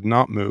had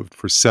not moved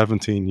for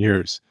 17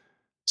 years.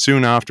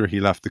 Soon after, he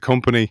left the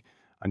company,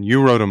 and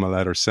you wrote him a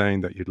letter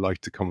saying that you'd like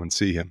to come and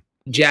see him.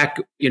 Jack,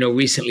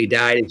 recently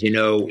died, as you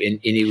know, and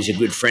he was a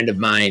good friend of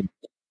mine.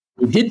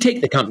 We did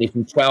take the company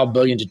from 12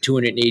 billion to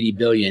 280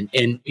 billion.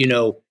 And,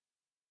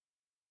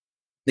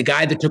 the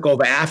guy that took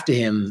over after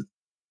him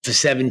for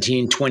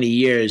 17, 20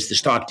 years, the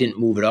stock didn't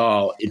move at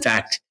all. In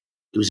fact,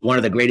 it was one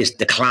of the greatest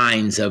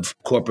declines of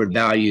corporate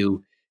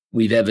value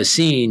we've ever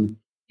seen.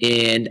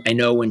 And I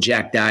know when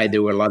Jack died,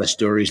 there were a lot of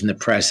stories in the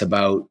press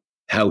about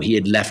how he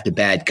had left a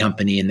bad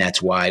company and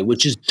that's why,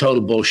 which is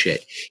total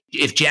bullshit.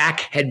 If Jack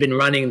had been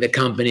running the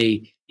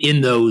company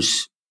in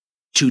those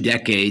 2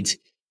 decades,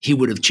 he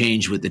would have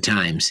changed with the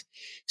times.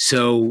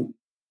 So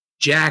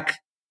Jack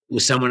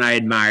was someone I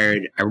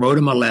admired. I wrote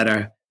him a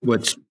letter,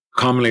 what's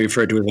commonly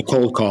referred to as a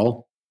cold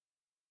call.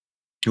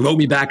 He wrote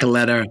me back a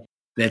letter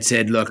that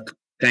said, look,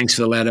 thanks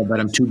for the letter,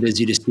 but I'm too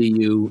busy to see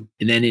you.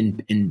 And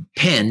then in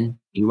pen,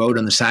 he wrote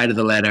on the side of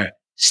the letter,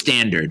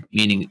 standard,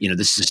 meaning,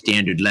 this is a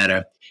standard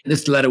letter. And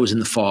this letter was in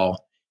the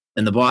fall.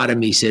 And the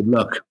bottom, he said,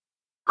 look,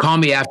 call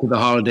me after the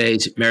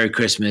holidays. Merry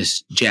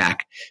Christmas,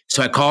 Jack.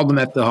 So I called him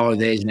after the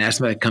holidays and asked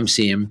him if I'd come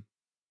see him.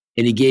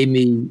 And he gave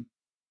me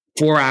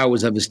 4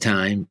 hours of his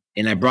time.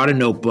 And I brought a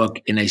notebook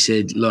and I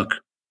said, look,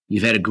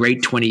 you've had a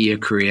great 20-year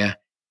career.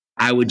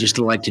 I would just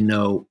like to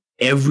know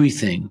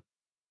everything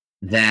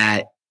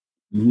that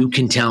you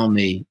can tell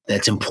me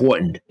that's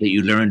important that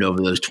you learned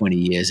over those 20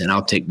 years, and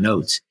I'll take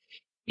notes.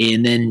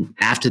 And then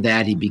after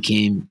that, he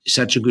became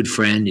such a good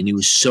friend, and he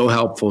was so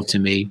helpful to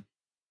me.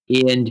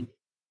 And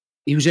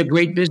he was a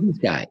great business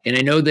guy. And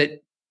I know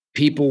that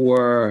people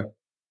were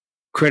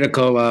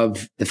critical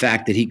of the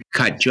fact that he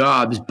cut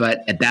jobs,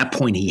 but at that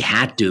point he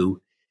had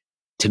to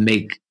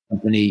make the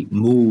company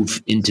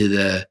move into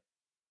the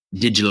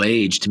digital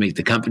age, to make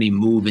the company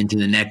move into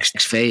the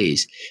next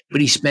phase.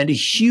 But he spent a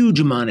huge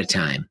amount of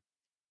time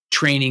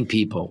training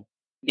people,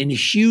 and a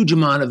huge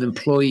amount of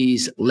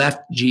employees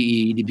left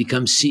GE to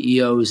become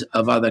CEOs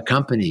of other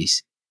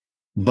companies,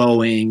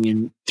 Boeing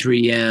and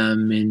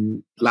 3M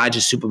and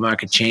largest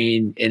supermarket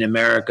chain in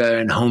America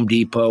and Home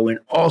Depot and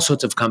all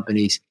sorts of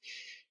companies.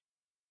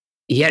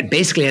 He had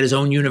basically had his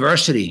own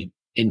university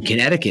in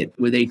Connecticut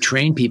where they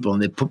train people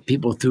and they put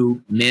people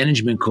through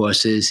management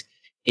courses,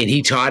 and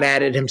he taught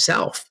at it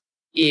himself.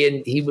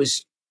 And he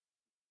was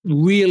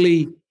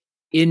really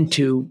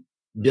into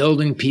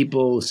building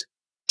people's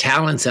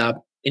talents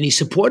up, and he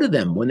supported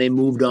them when they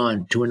moved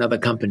on to another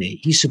company.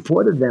 He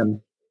supported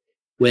them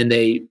when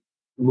they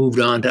moved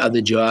on to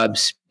other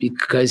jobs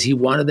because he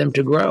wanted them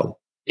to grow.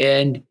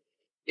 And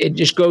it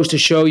just goes to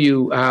show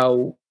you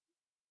how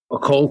a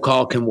cold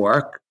call can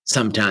work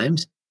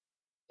sometimes.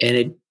 And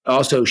it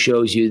also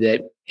shows you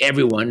that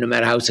everyone, no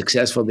matter how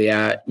successful they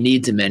are,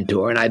 needs a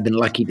mentor. And I've been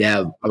lucky to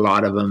have a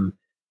lot of them.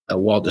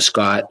 Walter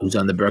Scott, who's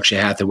on the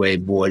Berkshire Hathaway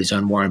board, he's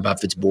on Warren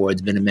Buffett's board,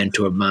 has been a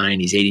mentor of mine.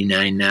 He's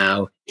 89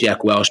 now.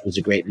 Jack Welch was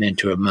a great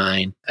mentor of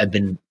mine. I've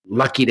been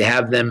lucky to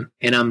have them,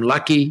 and I'm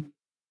lucky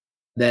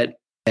that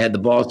I had the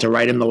balls to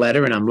write him the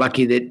letter, and I'm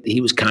lucky that he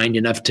was kind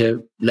enough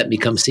to let me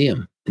come see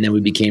him, and then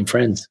we became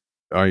friends.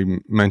 I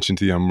mentioned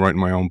to you, I'm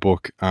writing my own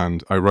book,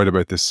 and I write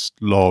about this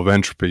law of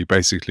entropy,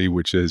 basically,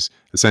 which is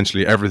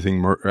essentially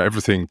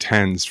everything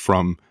tends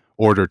from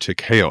order to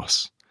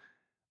chaos,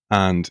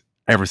 and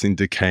everything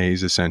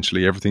decays,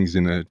 essentially. Everything's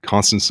in a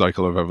constant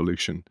cycle of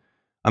evolution.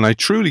 And I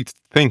truly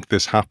think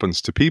this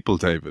happens to people,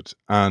 David,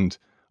 and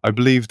I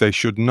believe they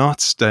should not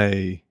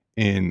stay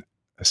in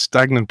a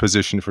stagnant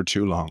position for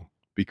too long,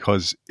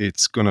 because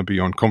it's going to be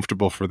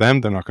uncomfortable for them.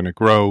 They're not going to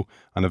grow,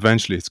 and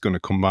eventually it's going to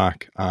come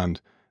back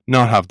and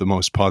not have the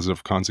most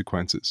positive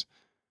consequences.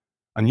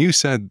 And you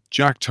said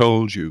Jack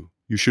told you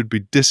should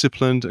be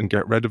disciplined and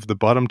get rid of the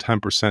bottom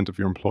 10% of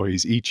your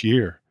employees each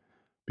year,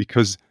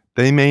 because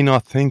they may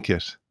not think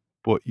it,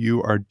 but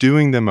you are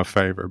doing them a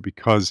favor,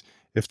 because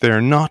if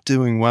they're not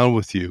doing well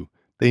with you,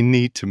 they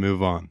need to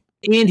move on.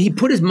 And he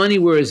put his money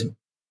where his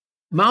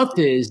mouth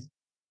is,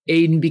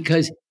 Aiden,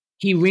 because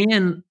he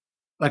ran,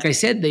 like I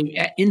said,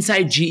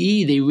 inside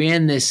GE, they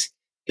ran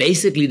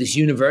basically this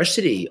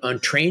university on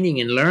training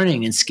and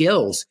learning and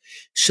skills.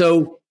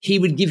 So he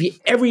would give you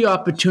every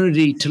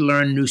opportunity to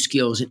learn new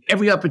skills and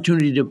every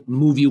opportunity to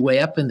move your way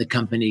up in the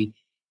company.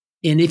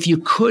 And if you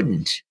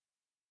couldn't,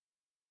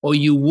 or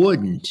you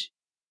wouldn't,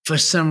 for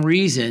some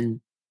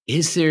reason,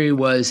 his theory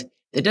was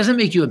that doesn't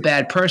make you a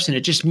bad person.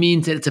 It just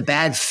means that it's a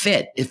bad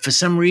fit. If for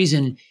some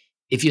reason,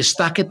 if you're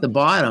stuck at the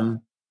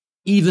bottom,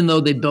 even though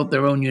they built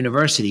their own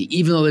university,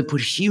 even though they put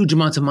huge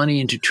amounts of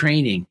money into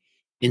training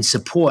in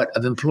support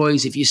of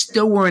employees, if you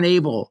still weren't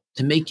able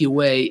to make your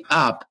way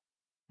up,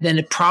 then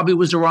it probably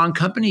was the wrong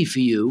company for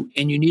you.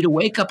 And you need a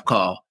wake-up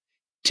call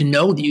to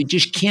know that you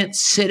just can't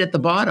sit at the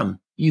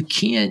bottom. You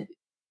can't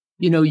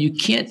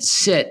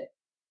sit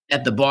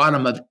at the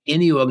bottom of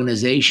any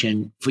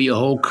organization for your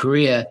whole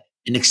career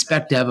and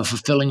expect to have a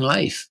fulfilling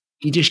life.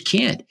 You just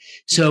can't.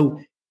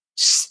 So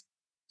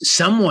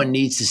someone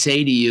needs to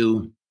say to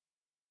you,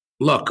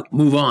 look,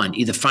 move on.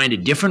 Either find a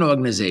different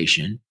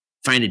organization,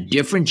 find a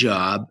different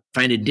job,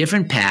 find a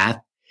different path,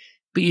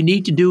 but you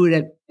need to do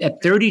it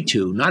at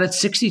 32, not at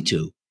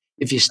 62.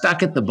 If you're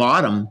stuck at the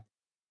bottom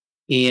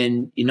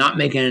and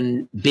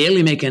you're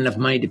barely making enough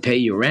money to pay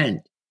your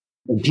rent,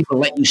 and people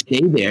let you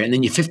stay there, and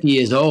then you're 50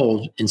 years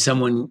old and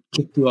someone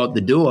kicked you out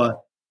the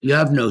door, you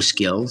have no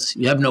skills,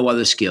 you have no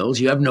other skills,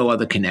 you have no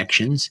other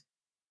connections,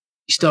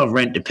 you still have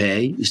rent to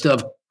pay, you still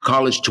have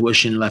college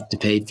tuition left to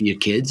pay for your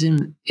kids,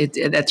 and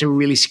that's a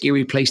really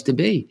scary place to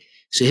be.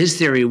 So his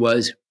theory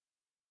was,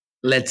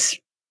 let's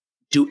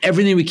do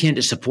everything we can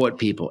to support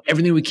people,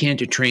 everything we can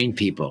to train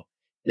people.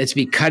 Let's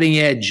be cutting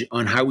edge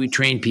on how we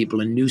train people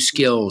in new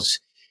skills.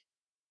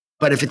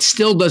 But if it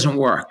still doesn't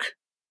work,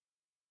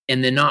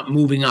 and they're not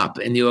moving up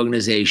in the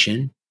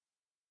organization,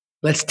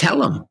 let's tell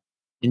them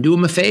and do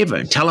them a favor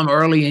and tell them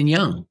early and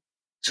young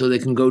so they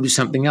can go do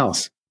something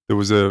else. There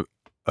was a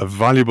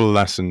valuable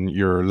lesson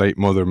your late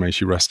mother, may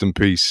she rest in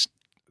peace,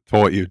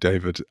 taught you,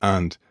 David.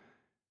 And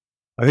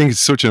I think it's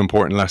such an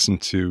important lesson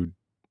to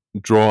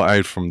draw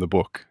out from the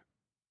book,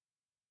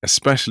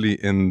 especially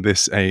in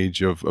this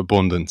age of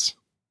abundance,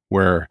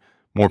 where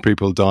more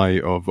people die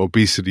of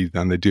obesity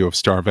than they do of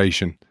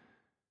starvation.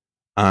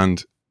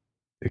 And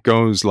it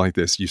goes like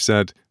this. You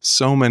said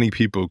so many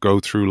people go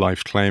through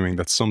life claiming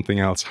that something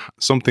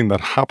that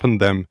happened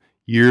them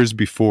years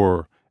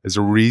before is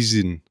a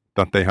reason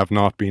that they have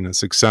not been as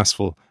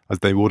successful as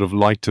they would have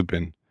liked to have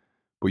been.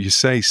 But you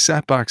say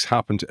setbacks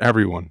happen to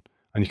everyone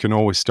and you can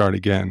always start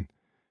again.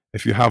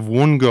 If you have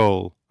one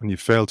goal and you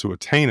fail to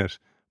attain it,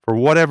 for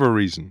whatever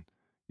reason,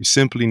 you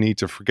simply need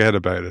to forget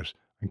about it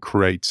and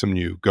create some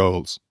new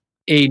goals.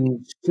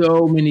 Aiden,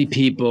 so many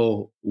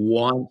people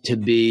want to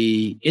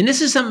be, and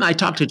this is something I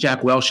talked to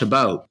Jack Welch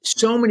about.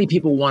 So many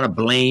people want to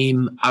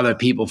blame other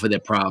people for their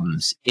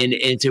problems. And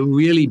it's a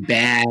really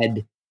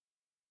bad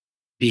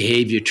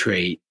behavior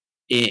trait.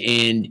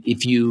 And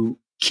if you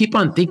keep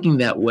on thinking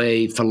that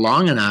way for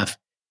long enough,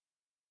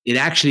 it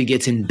actually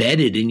gets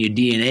embedded in your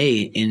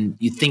DNA. And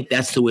you think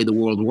that's the way the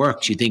world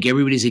works. You think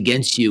everybody's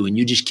against you and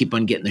you just keep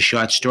on getting the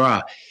short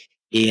straw.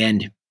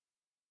 And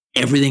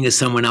everything is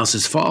someone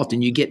else's fault,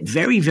 and you get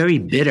very, very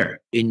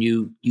bitter, and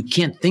you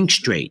can't think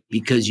straight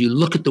because you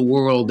look at the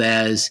world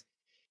as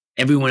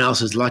everyone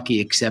else is lucky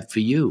except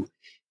for you.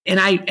 And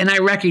I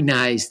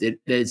recognize that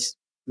it's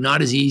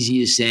not as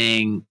easy as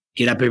saying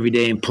get up every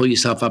day and pull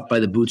yourself up by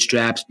the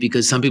bootstraps,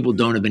 because some people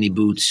don't have any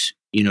boots,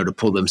 to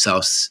pull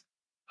themselves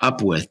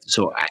up with.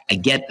 So I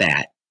get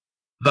that,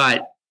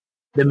 but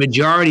the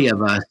majority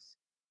of us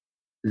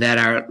that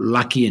are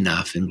lucky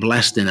enough and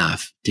blessed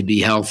enough to be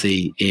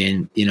healthy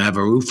and, have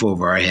a roof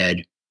over our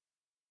head,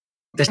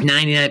 that's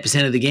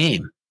 99% of the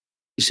game.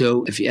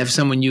 So if you have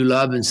someone you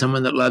love and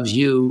someone that loves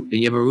you and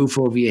you have a roof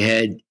over your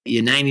head,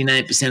 you're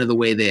 99% of the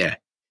way there.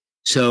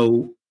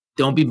 So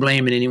don't be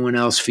blaming anyone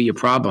else for your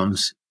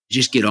problems.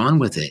 Just get on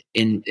with it.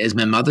 And as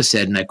my mother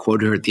said, and I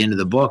quote her at the end of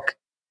the book,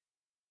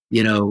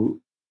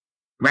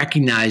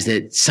 recognize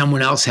that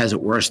someone else has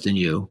it worse than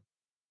you.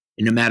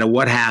 And no matter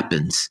what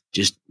happens,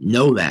 just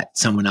know that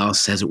someone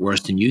else has it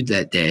worse than you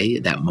that day,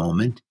 at that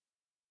moment.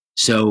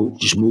 So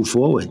just move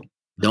forward.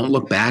 Don't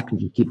look back and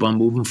just keep on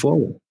moving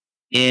forward.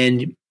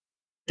 And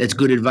that's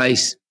good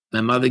advice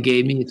my mother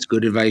gave me. It's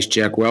good advice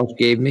Jack Welch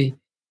gave me.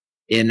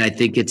 And I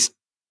think it's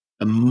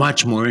a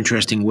much more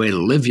interesting way to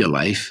live your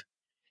life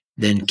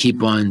than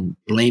keep on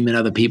blaming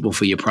other people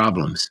for your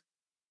problems,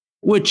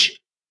 which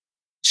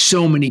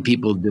so many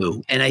people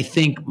do. And I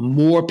think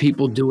more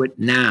people do it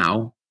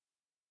now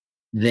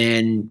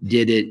than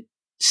did it,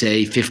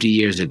 say, 50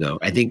 years ago.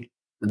 I think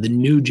the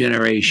new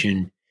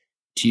generation,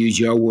 to use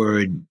your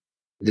word,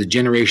 the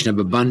generation of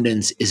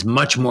abundance, is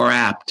much more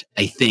apt,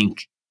 I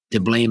think, to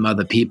blame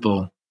other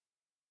people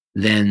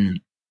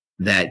than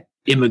that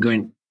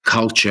immigrant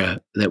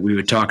culture that we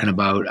were talking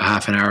about a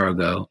half an hour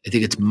ago. I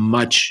think it's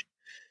much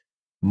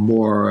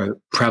more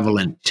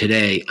prevalent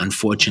today,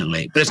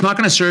 unfortunately. But it's not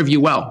going to serve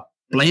you well.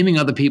 Blaming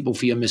other people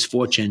for your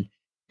misfortune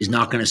is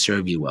not going to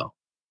serve you well.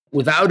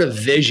 Without a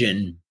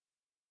vision,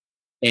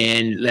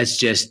 and let's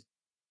just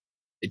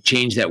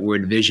change that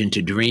word vision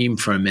to dream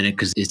for a minute,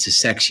 because it's a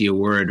sexier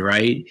word,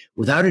 right?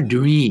 Without a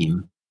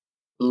dream,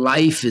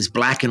 life is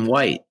black and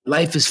white.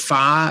 Life is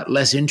far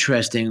less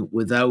interesting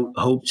without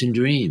hopes and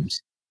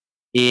dreams.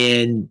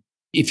 And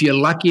if you're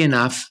lucky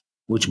enough,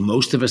 which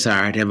most of us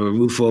are, to have a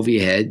roof over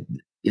your head,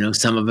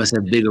 some of us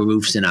have bigger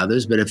roofs than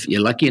others, but if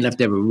you're lucky enough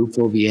to have a roof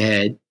over your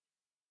head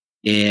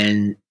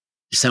and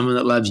someone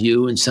that loves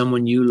you and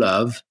someone you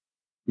love,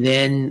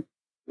 then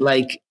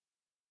it's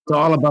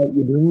all about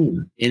your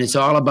dream. And it's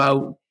all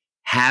about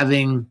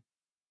having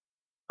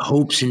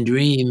hopes and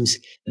dreams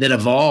that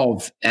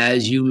evolve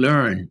as you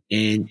learn.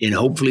 And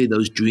hopefully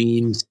those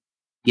dreams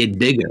get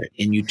bigger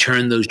and you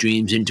turn those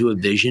dreams into a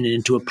vision and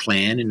into a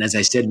plan. And as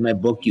I said in my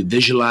book, you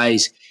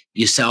visualize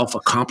yourself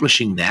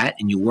accomplishing that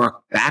and you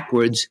work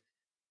backwards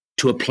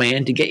to a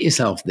plan to get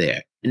yourself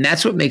there. And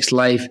that's what makes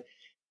life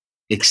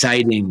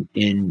exciting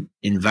and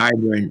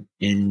vibrant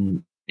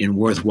and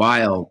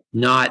worthwhile,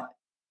 not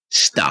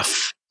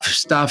stuff.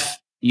 Stuff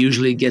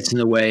usually gets in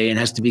the way and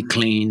has to be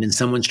cleaned and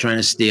someone's trying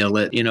to steal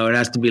it. It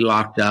has to be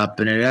locked up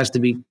and it has to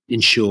be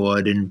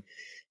insured. And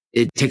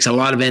it takes a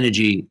lot of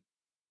energy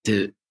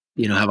to,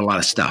 have a lot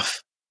of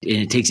stuff. And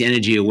it takes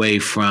energy away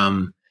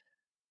from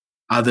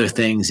other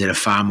things that are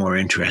far more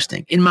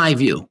interesting, in my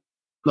view.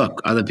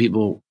 Look, other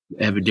people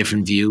have a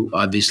different view,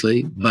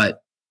 obviously,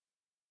 but,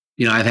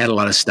 I've had a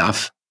lot of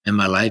stuff in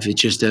my life.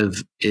 It's just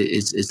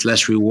it's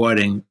less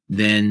rewarding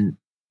than,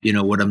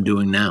 what I'm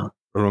doing now.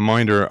 A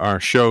reminder, our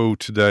show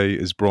today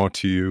is brought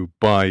to you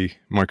by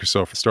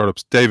Microsoft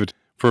Startups. David,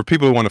 for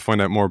people who want to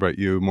find out more about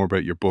you, more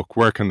about your book,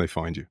 where can they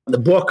find you? The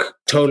book,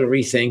 Total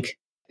Rethink,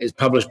 is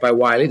published by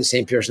Wiley, the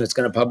same person that's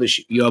going to publish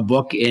your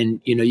book.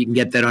 And, you can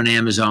get that on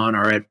Amazon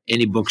or at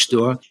any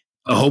bookstore,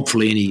 or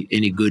hopefully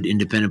any good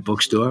independent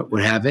bookstore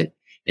would have it.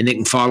 And they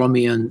can follow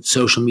me on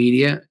social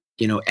media,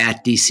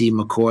 at DC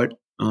McCourt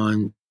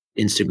on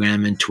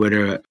Instagram and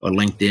Twitter or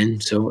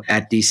LinkedIn. So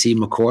at DC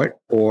McCourt,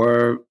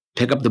 or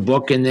pick up the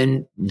book and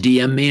then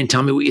DM me and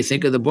tell me what you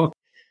think of the book.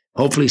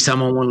 Hopefully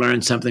someone will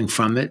learn something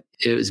from it.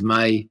 It was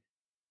my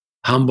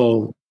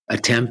humble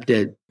attempt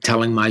at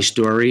telling my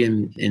story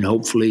and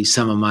hopefully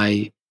some of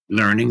my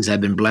learnings.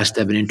 I've been blessed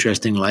to have an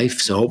interesting life.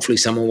 So hopefully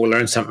someone will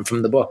learn something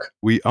from the book.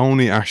 We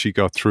only actually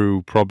got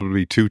through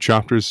probably 2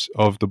 chapters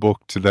of the book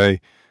today.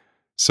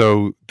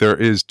 So there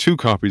is 2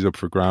 copies up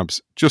for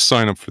grabs. Just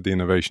sign up for the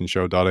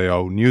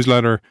innovationshow.io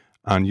newsletter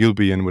and you'll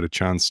be in with a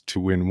chance to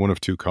win one of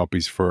 2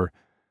 copies for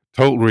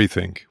Total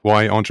Rethink,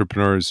 Why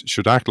Entrepreneurs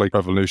Should Act Like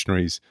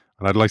Revolutionaries.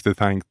 And I'd like to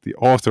thank the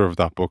author of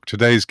that book,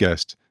 today's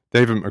guest,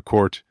 David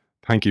McCourt.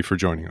 Thank you for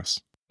joining us.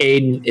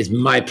 Aidan, it's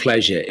my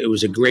pleasure. It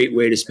was a great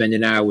way to spend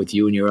an hour with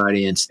you and your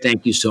audience.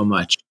 Thank you so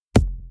much.